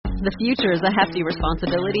The future is a hefty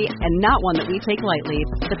responsibility and not one that we take lightly.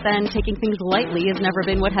 But then taking things lightly has never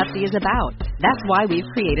been what Hefty is about. That's why we've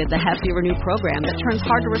created the Hefty Renew program that turns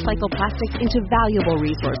hard-to-recycle plastics into valuable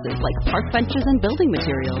resources like park benches and building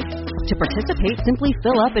materials. To participate, simply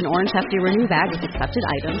fill up an orange Hefty Renew bag with accepted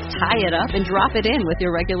items, tie it up, and drop it in with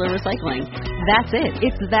your regular recycling. That's it.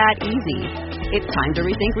 It's that easy. It's time to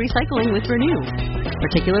rethink recycling with Renew.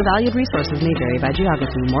 Particular valued resources may vary by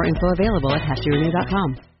geography. More info available at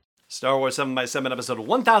heftyrenew.com. Star Wars 7x7 episode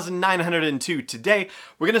 1902. Today,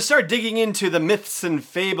 we're going to start digging into the Myths and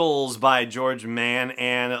Fables by George Mann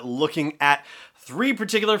and looking at three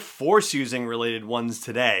particular Force-using related ones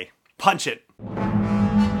today. Punch it!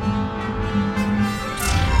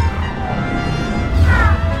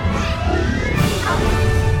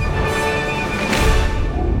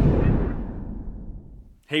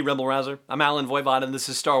 Hey Rebel Rouser, I'm Alan Voivod and this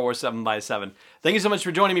is Star Wars 7x7. Thank you so much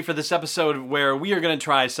for joining me for this episode where we are going to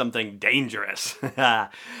try something dangerous.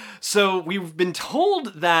 So we've been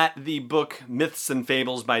told that the book Myths and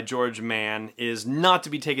Fables by George Mann is not to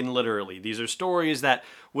be taken literally. These are stories that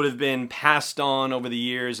would have been passed on over the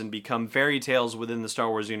years and become fairy tales within the Star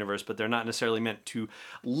Wars universe, but they're not necessarily meant to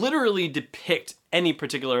literally depict any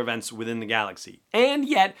particular events within the galaxy. And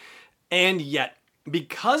yet,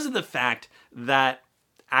 because of the fact that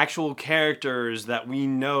actual characters that we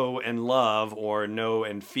know and love or know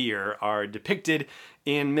and fear are depicted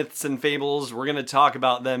in Myths and Fables, we're going to talk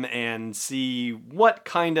about them and see what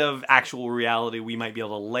kind of actual reality we might be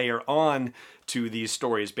able to layer on to these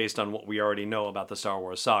stories based on what we already know about the Star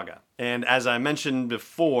Wars saga. And as I mentioned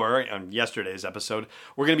before on yesterday's episode,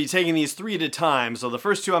 we're going to be taking these three at a time. So the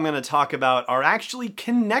first two I'm going to talk about are actually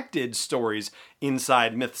connected stories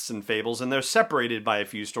inside Myths and Fables, and they're separated by a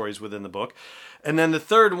few stories within the book. And then the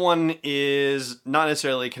third one is not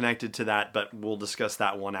necessarily connected to that, but we'll discuss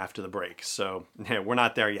that one after the break. So we're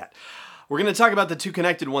not there yet. We're going to talk about the two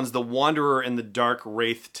connected ones, the Wanderer and the Dark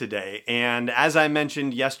Wraith today. And as I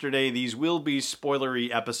mentioned yesterday, these will be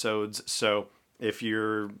spoilery episodes, so if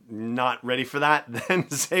you're not ready for that, then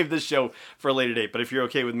save the show for a later date. But if you're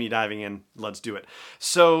okay with me diving in, let's do it.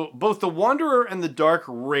 So both the Wanderer and the Dark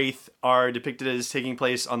Wraith are depicted as taking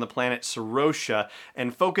place on the planet Serotia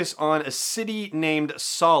and focus on a city named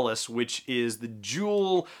Solace, which is the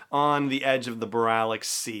jewel on the edge of the Boralic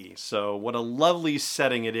Sea. So what a lovely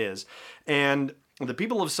setting it is. And the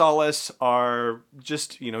people of Solace are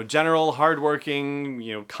just, general,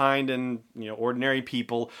 hardworking, kind and, ordinary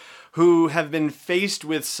people who have been faced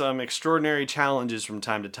with some extraordinary challenges from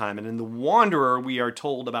time to time. And in The Wanderer, we are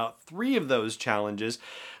told about three of those challenges.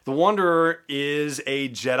 The Wanderer is a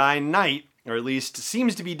Jedi Knight, or at least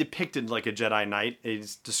seems to be depicted like a Jedi Knight.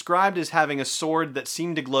 It's described as having a sword that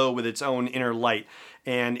seemed to glow with its own inner light.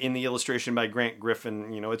 And in the illustration by Grant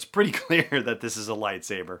Griffin, it's pretty clear that this is a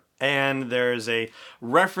lightsaber. And there's a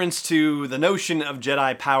reference to the notion of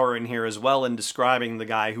Jedi power in here as well in describing the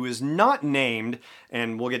guy who is not named,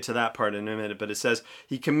 and we'll get to that part in a minute, but it says,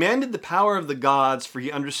 he commanded the power of the gods, for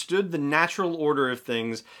he understood the natural order of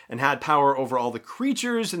things and had power over all the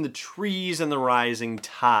creatures and the trees and the rising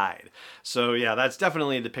tide. So yeah, that's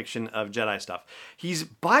definitely a depiction of Jedi stuff. He's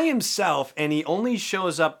by himself and he only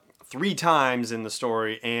shows up 3 times in the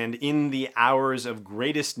story and in the hours of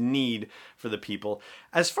greatest need for the people.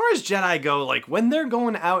 As far as Jedi go, when they're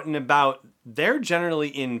going out and about, they're generally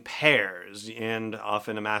in pairs and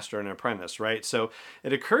often a master and an apprentice, right? So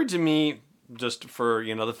it occurred to me, just for,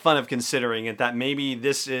 the fun of considering it, that maybe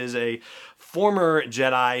this is a former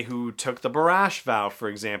Jedi who took the Barash vow, for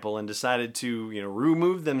example, and decided to,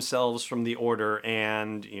 remove themselves from the order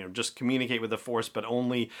and, just communicate with the Force, but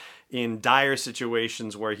only in dire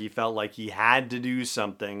situations where he felt like he had to do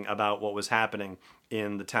something about what was happening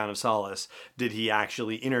in the town of Solace, did he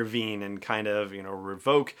actually intervene and kind of,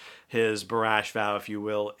 revoke his Barash vow, if you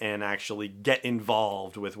will, and actually get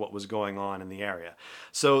involved with what was going on in the area.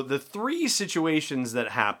 So the three situations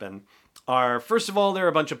that happen are, first of all, there are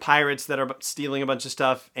a bunch of pirates that are stealing a bunch of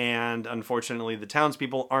stuff, and unfortunately the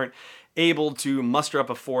townspeople aren't able to muster up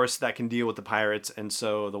a force that can deal with the pirates, and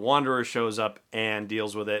so the Wanderer shows up and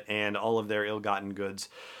deals with it, and all of their ill-gotten goods,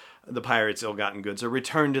 the pirates' ill-gotten goods, are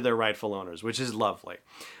returned to their rightful owners, which is lovely.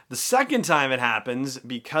 The second time it happens,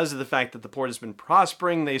 because of the fact that the port has been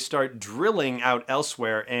prospering, they start drilling out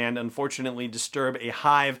elsewhere and unfortunately disturb a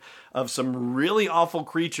hive of some really awful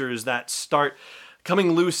creatures that start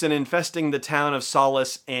coming loose and infesting the town of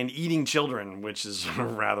Solace and eating children, which is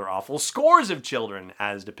rather awful. Scores of children,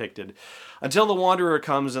 as depicted, until the Wanderer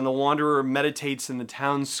comes, and the Wanderer meditates in the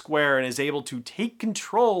town square and is able to take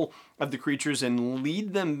control of the creatures and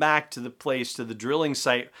lead them back to the drilling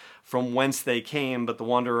site from whence they came. But the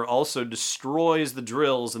Wanderer also destroys the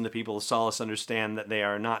drills, and the people of Solace understand that they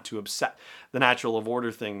are not to upset the natural order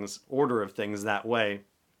of things that way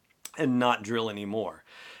and not drill anymore.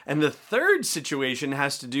 And the third situation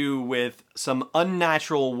has to do with some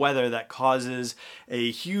unnatural weather that causes a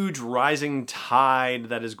huge rising tide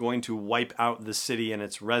that is going to wipe out the city and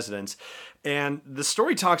its residents. And the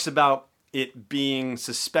story talks about it being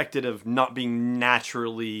suspected of not being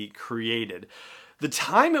naturally created. The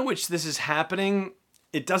time at which this is happening,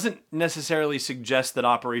 it doesn't necessarily suggest that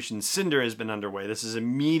Operation Cinder has been underway. This is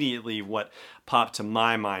immediately what popped to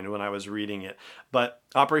my mind when I was reading it. But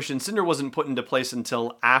Operation Cinder wasn't put into place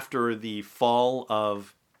until after the fall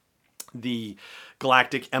of the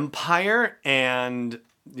Galactic Empire, and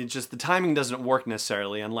it's just the timing doesn't work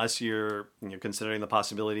necessarily unless you're considering the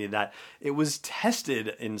possibility that it was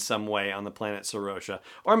tested in some way on the planet Serocia,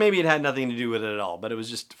 or maybe it had nothing to do with it at all, but it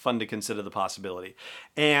was just fun to consider the possibility.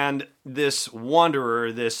 And this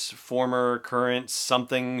Wanderer, this former, current,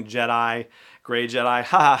 something Jedi, Gray Jedi,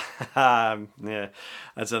 yeah,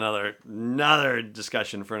 that's another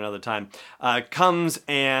discussion for another time, comes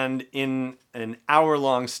and in an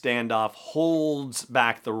hour-long standoff holds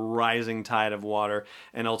back the rising tide of water,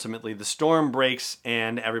 and ultimately the storm breaks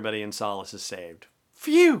and everybody in Solace is saved.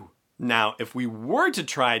 Phew! Now, if we were to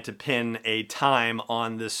try to pin a time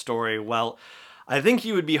on this story, well, I think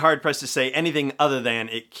you would be hard-pressed to say anything other than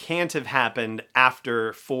it can't have happened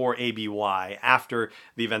after 4 ABY, after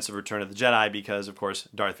the events of Return of the Jedi, because, of course,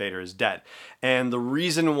 Darth Vader is dead. And the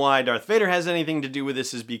reason why Darth Vader has anything to do with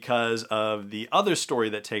this is because of the other story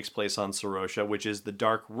that takes place on Serocia, which is the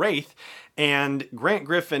Dark Wraith. And Grant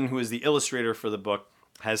Griffin, who is the illustrator for the book,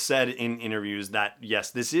 has said in interviews that,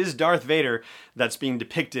 yes, this is Darth Vader that's being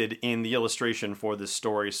depicted in the illustration for this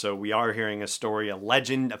story. So we are hearing a story, a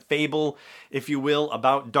legend, a fable, if you will,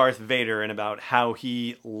 about Darth Vader and about how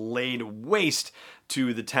he laid waste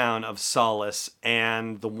to the town of Solace.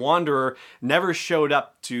 And the Wanderer never showed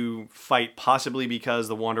up to fight, possibly because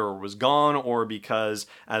the Wanderer was gone, or because,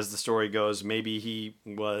 as the story goes, maybe he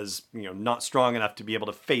was, not strong enough to be able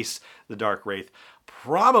to face the Dark Wraith.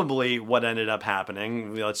 Probably what ended up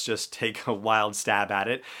happening, let's just take a wild stab at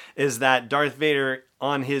it, is that Darth Vader,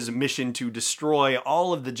 on his mission to destroy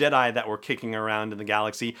all of the Jedi that were kicking around in the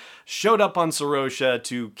galaxy, showed up on Serocia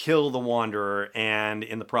to kill the Wanderer, and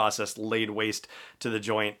in the process laid waste to the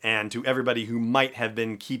joint and to everybody who might have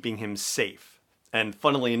been keeping him safe. And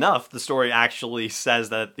funnily enough, the story actually says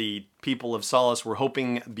that the people of Solace were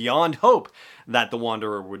hoping beyond hope that the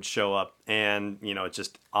Wanderer would show up. And, it's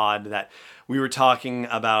just odd that we were talking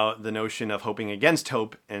about the notion of hoping against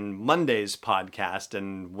hope in Monday's podcast,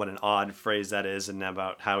 and what an odd phrase that is, and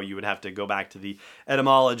about how you would have to go back to the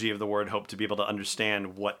etymology of the word hope to be able to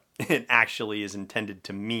understand what it actually is intended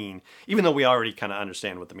to mean, even though we already kind of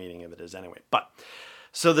understand what the meaning of it is anyway.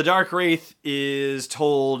 So the Dark Wraith is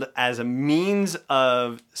told as a means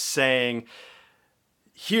of saying,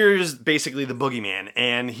 here's basically the boogeyman,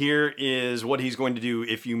 and here is what he's going to do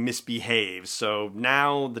if you misbehave. So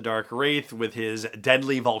now the Dark Wraith, with his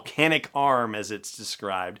deadly volcanic arm, as it's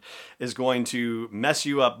described, is going to mess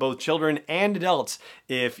you up, both children and adults,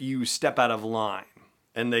 if you step out of line.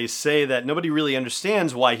 And they say that nobody really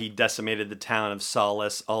understands why he decimated the town of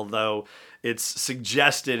Solace, although it's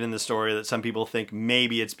suggested in the story that some people think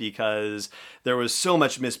maybe it's because there was so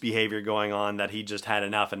much misbehavior going on that he just had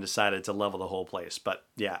enough and decided to level the whole place. But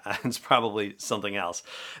yeah, it's probably something else.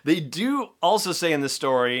 They do also say in the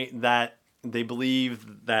story that they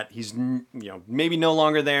believe that he's, maybe no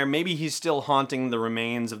longer there. Maybe he's still haunting the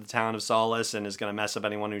remains of the town of Solace and is going to mess up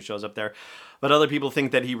anyone who shows up there. But other people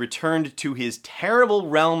think that he returned to his terrible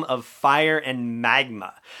realm of fire and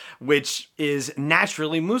magma, which is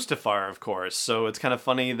naturally Mustafar, of course. So it's kind of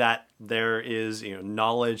funny that there is,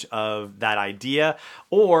 knowledge of that idea,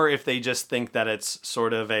 or if they just think that it's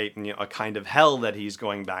sort of a kind of hell that he's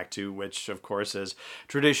going back to, which of course is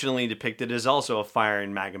traditionally depicted as also a fire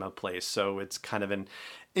and magma place. So it's kind of an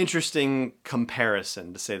interesting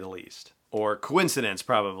comparison, to say the least. Or coincidence,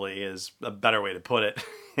 probably, is a better way to put it.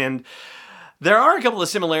 And there are a couple of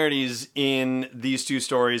similarities in these two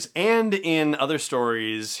stories and in other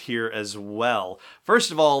stories here as well.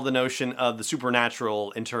 First of all, the notion of the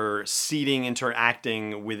supernatural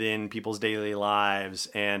interacting within people's daily lives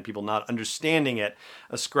and people not understanding it,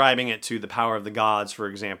 ascribing it to the power of the gods, for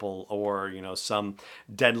example, or, some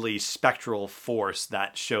deadly spectral force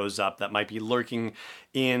that shows up that might be lurking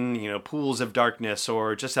in, pools of darkness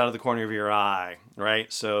or just out of the corner of your eye,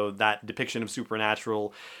 right? So that depiction of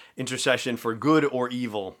supernatural intercession for good or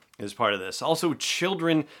evil is part of this. Also,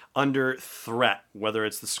 children under threat, whether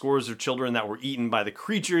it's the scores of children that were eaten by the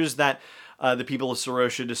creatures that the people of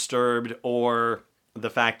Sorosha disturbed, or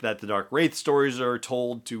the fact that the Dark Wraith stories are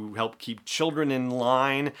told to help keep children in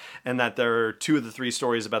line, and that there are 2 of the 3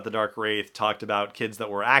 stories about the Dark Wraith talked about kids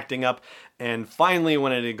that were acting up. And finally,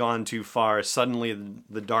 when it had gone too far, suddenly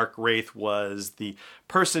the Dark Wraith was the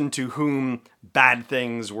person to whom bad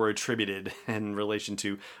things were attributed in relation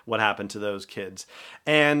to what happened to those kids.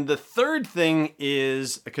 And the third thing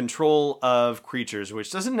is a control of creatures, which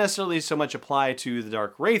doesn't necessarily so much apply to the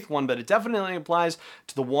Dark Wraith one, but it definitely applies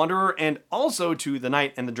to the Wanderer and also to the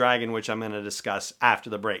Knight and the Dragon, which I'm going to discuss after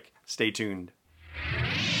the break. Stay tuned.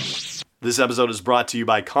 This episode is brought to you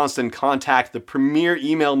by Constant Contact, the premier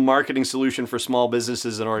email marketing solution for small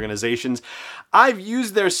businesses and organizations. I've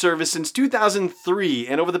used their service since 2003,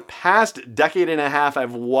 and over the past decade and a half,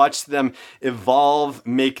 I've watched them evolve,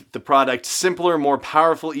 make the product simpler, more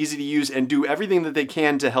powerful, easy to use, and do everything that they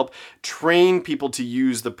can to help train people to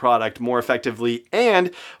use the product more effectively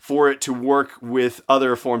and for it to work with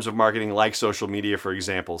other forms of marketing like social media, for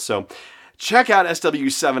example. So check out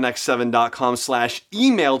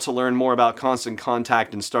sw7x7.com/email to learn more about Constant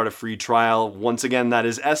Contact and start a free trial. Once again, that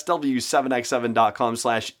is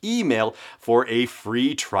sw7x7.com/email for a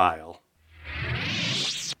free trial.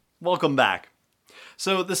 Welcome back.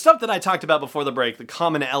 So the stuff that I talked about before the break, the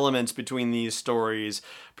common elements between these stories,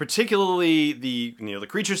 particularly the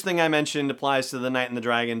creatures thing I mentioned applies to the Knight and the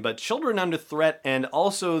Dragon, but children under threat and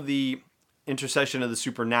also the intercession of the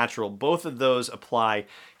supernatural, both of those apply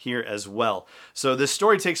here as well. So this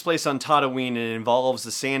story takes place on Tatooine and it involves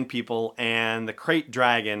the Sand People and the Krayt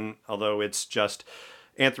Dragon, although it's just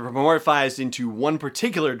anthropomorphized into one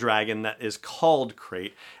particular dragon that is called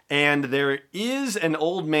Krayt. And there is an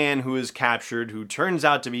old man who is captured who turns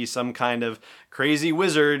out to be some kind of crazy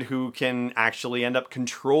wizard who can actually end up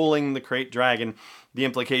controlling the Krayt Dragon. The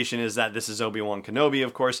implication is that this is Obi-Wan Kenobi,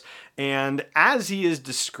 of course, and as he is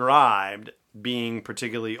described being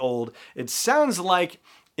particularly old, it sounds like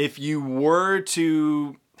if you were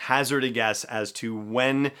to hazard a guess as to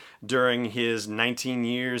when during his 19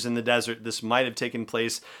 years in the desert this might have taken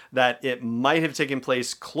place, that it might have taken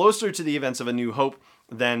place closer to the events of A New Hope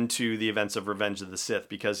than to the events of Revenge of the Sith,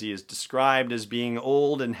 because he is described as being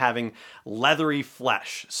old and having leathery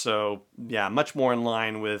flesh. So, yeah, much more in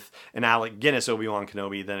line with an Alec Guinness Obi-Wan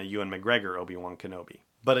Kenobi than a Ewan McGregor Obi-Wan Kenobi.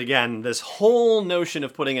 But again, this whole notion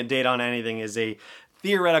of putting a date on anything is a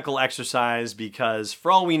theoretical exercise, because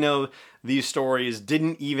for all we know, these stories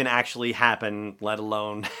didn't even actually happen, let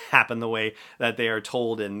alone happen the way that they are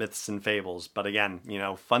told in myths and fables. But again,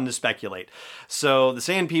 fun to speculate. So the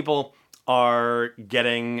Sand People are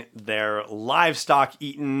getting their livestock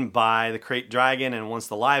eaten by the Krayt Dragon, and once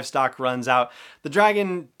the livestock runs out, the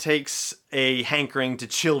dragon takes a hankering to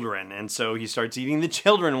children, and so he starts eating the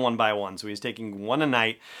children one by one. So he's taking one a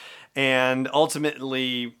night, and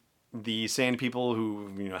ultimately the Sand People,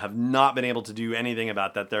 who have not been able to do anything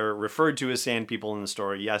about that, they're referred to as Sand People in the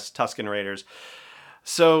story. Yes, Tusken Raiders.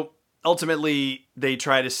 So ultimately, they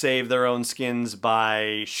try to save their own skins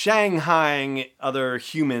by shanghaiing other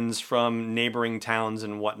humans from neighboring towns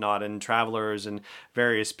and whatnot, and travelers and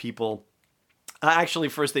various people. Actually,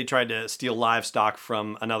 first they tried to steal livestock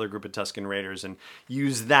from another group of Tusken Raiders and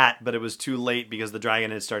use that, but it was too late because the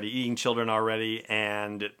dragon had started eating children already,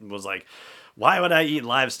 and it was like, why would I eat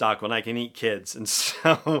livestock when I can eat kids? And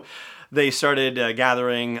so they started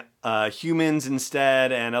gathering humans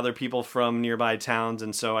instead and other people from nearby towns.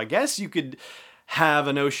 And so I guess you could have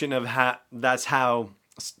a notion of that's how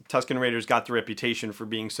Tusken Raiders got the reputation for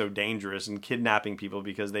being so dangerous and kidnapping people,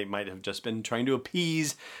 because they might have just been trying to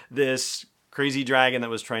appease this crazy dragon that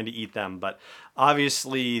was trying to eat them. But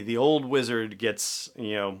obviously the old wizard gets,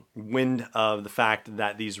 wind of the fact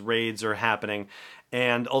that these raids are happening,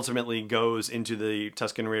 and ultimately goes into the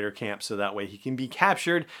Tusken Raider camp so that way he can be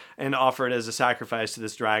captured and offered as a sacrifice to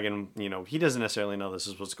this dragon. He doesn't necessarily know this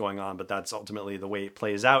is what's going on, but that's ultimately the way it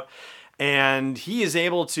plays out. And he is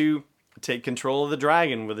able to take control of the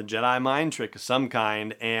dragon with a Jedi mind trick of some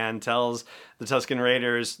kind, and tells the Tusken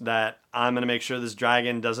Raiders that I'm going to make sure this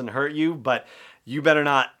dragon doesn't hurt you, but you better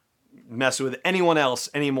not mess with anyone else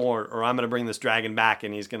anymore, or I'm going to bring this dragon back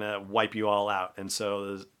and he's going to wipe you all out. And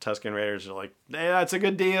so the Tusken Raiders are like, hey, that's a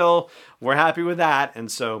good deal. We're happy with that.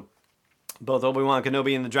 And so both Obi-Wan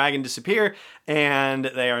Kenobi and the dragon disappear, and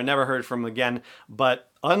they are never heard from again. But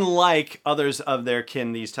unlike others of their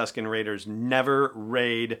kin, these Tusken Raiders never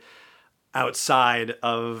raid outside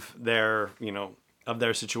of their, of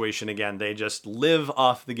their situation again. They just live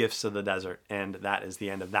off the gifts of the desert, and that is the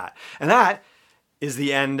end of that. And that is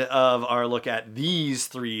the end of our look at these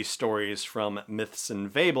 3 stories from Myths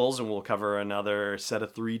and Fables, and we'll cover another set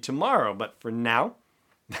of 3 tomorrow. But for now,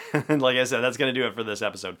 like I said, that's going to do it for this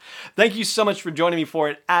episode. Thank you so much for joining me for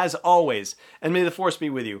it, as always, and may the Force be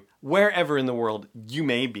with you, wherever in the world you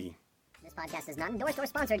may be. This podcast is not endorsed or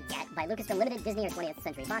sponsored yet by Lucasfilm Limited, Disney, or 20th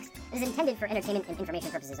Century Fox. It is intended for entertainment and information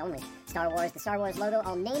purposes only. Star Wars, the Star Wars logo,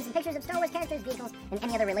 all names and pictures of Star Wars characters, vehicles, and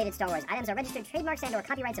any other related Star Wars items are registered trademarks and/or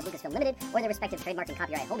copyrights of Lucasfilm Limited or their respective trademark and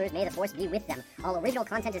copyright holders. May the Force be with them. All original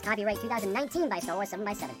content is copyright 2019 by Star Wars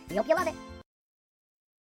 7x7. We hope you love it.